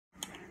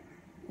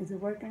Is it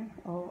working?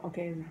 Oh,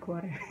 okay, it's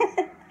recording.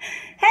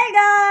 Hey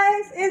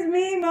guys, it's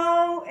me,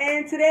 Mo,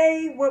 and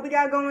today what we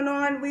got going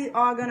on, we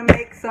are gonna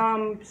make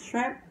some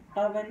shrimp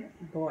oven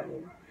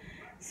boil.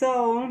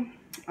 So,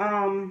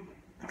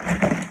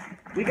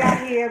 we got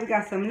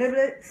some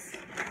niblets,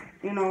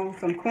 you know,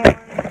 some corn,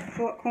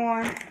 short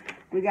corn.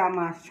 We got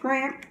my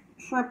shrimp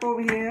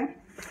over here.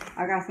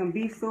 I got some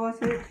beef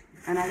sausage,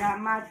 and I got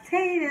my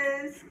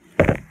taters.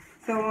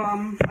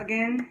 So,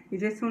 again, you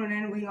just tuning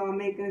in. We are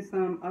making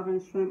some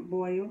oven shrimp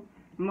boil,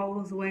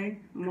 Mo's way,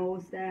 Mo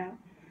style.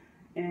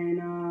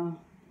 And,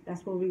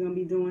 that's what we're going to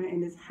be doing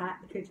in this hot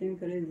kitchen,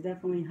 because it's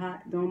definitely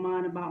hot. Don't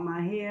mind about my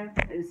hair.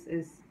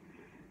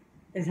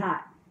 It's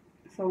hot.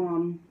 So,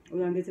 we're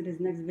going to get to this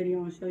next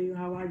video and show you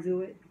how I do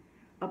it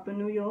up in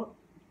New York.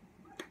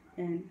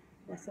 And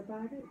that's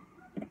about it.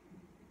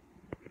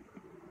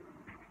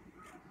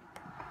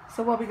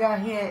 So what we got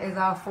here is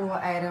our 4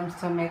 items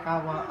to make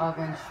our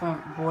oven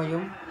shrimp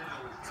boil.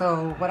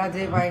 So what I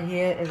did right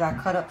here is I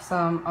cut up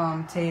some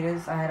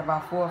potatoes. I had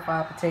about 4 or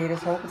 5 potatoes,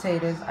 whole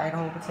potatoes. I had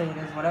whole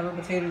potatoes. Whatever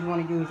potatoes you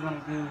want to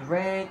use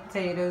red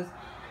potatoes,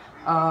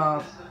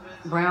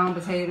 brown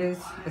potatoes.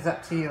 It's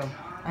up to you.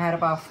 I had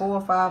about 4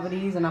 or 5 of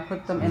these, and I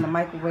put them in the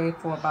microwave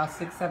for about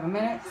 6-7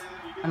 minutes.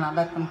 And I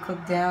let them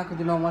cook down, because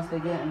you know once they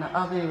get in the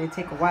oven, they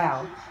take a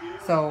while.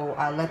 So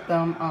I let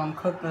them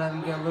cook, let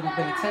them get a little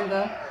bit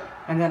tender.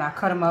 And then I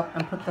cut them up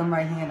and put them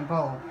right here in the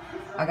bowl.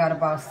 I got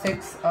about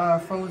 6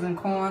 frozen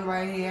corn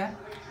right here.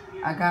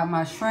 I got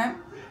my shrimp.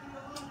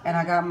 And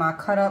I got my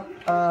cut up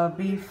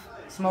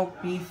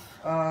smoked beef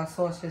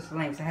sausage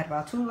links. I had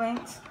about 2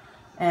 links.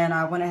 And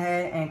I went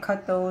ahead and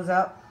cut those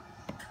up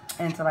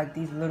into like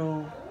these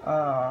little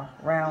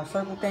round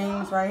circle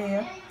things right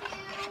here.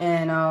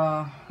 And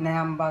now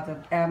I'm about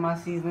to add my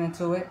seasoning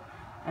to it.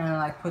 And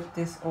like put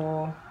this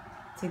all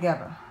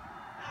together.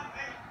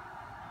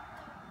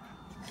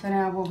 So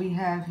now what we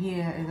have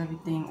here is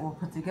everything all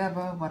put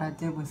together. What I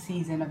did was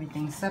season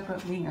everything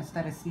separately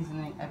instead of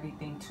seasoning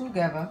everything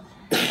together.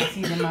 I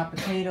seasoned my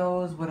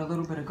potatoes with a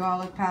little bit of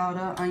garlic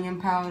powder,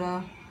 onion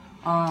powder,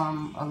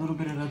 a little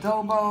bit of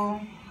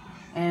adobo,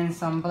 and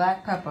some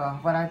black pepper.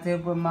 What I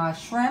did with my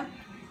shrimp,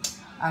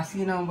 I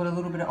seasoned them with a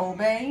little bit of Old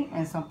Bay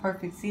and some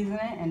perfect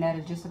seasoning, and that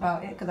is just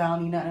about it because I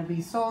don't need nothing to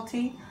be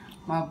salty.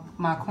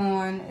 My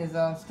corn is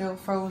still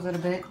frozen a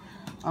bit.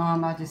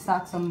 I just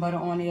socked some butter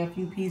on there, a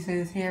few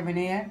pieces here and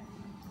there.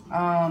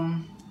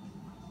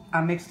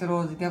 I mixed it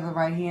all together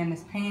right here in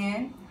this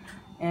pan.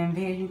 And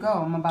there you go.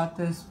 I'm about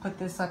to put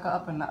this sucker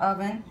up in the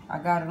oven. I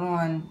got it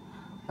on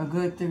a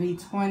good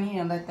 320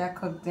 and let that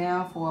cook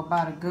down for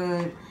about a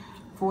good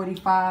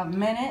 45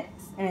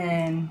 minutes.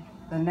 And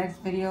the next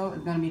video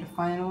is going to be the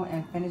final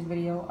and finished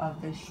video of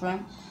the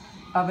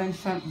oven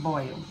shrimp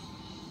boil.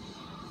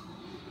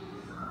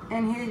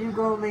 And here you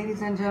go,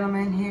 ladies and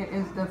gentlemen. Here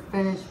is the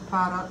finished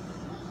product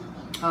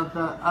of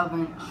the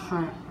oven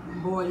shrimp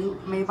boil,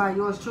 made by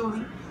yours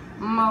truly,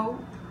 Mo.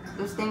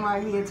 This thing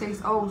right here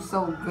tastes oh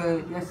so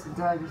good. Yes, it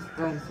does. It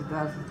does. It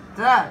does. It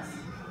does.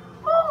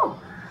 Woo!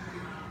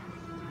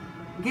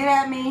 Get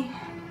at me,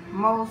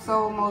 Mo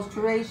Soul, Mo's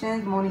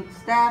Creations, Monique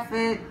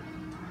Stafford,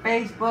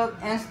 Facebook,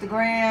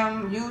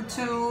 Instagram,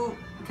 YouTube.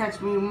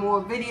 Catch me in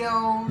more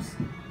videos.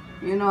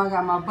 You know I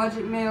got my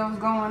budget meals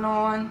going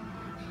on.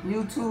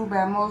 YouTube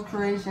at Mo's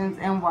Creations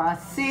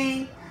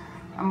NYC.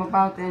 I'm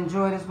about to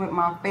enjoy this with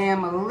my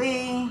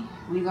family.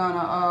 We're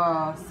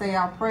gonna say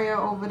our prayer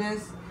over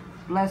this,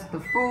 bless the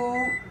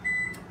food,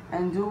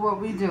 and do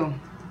what we do.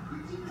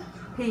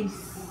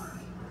 Peace.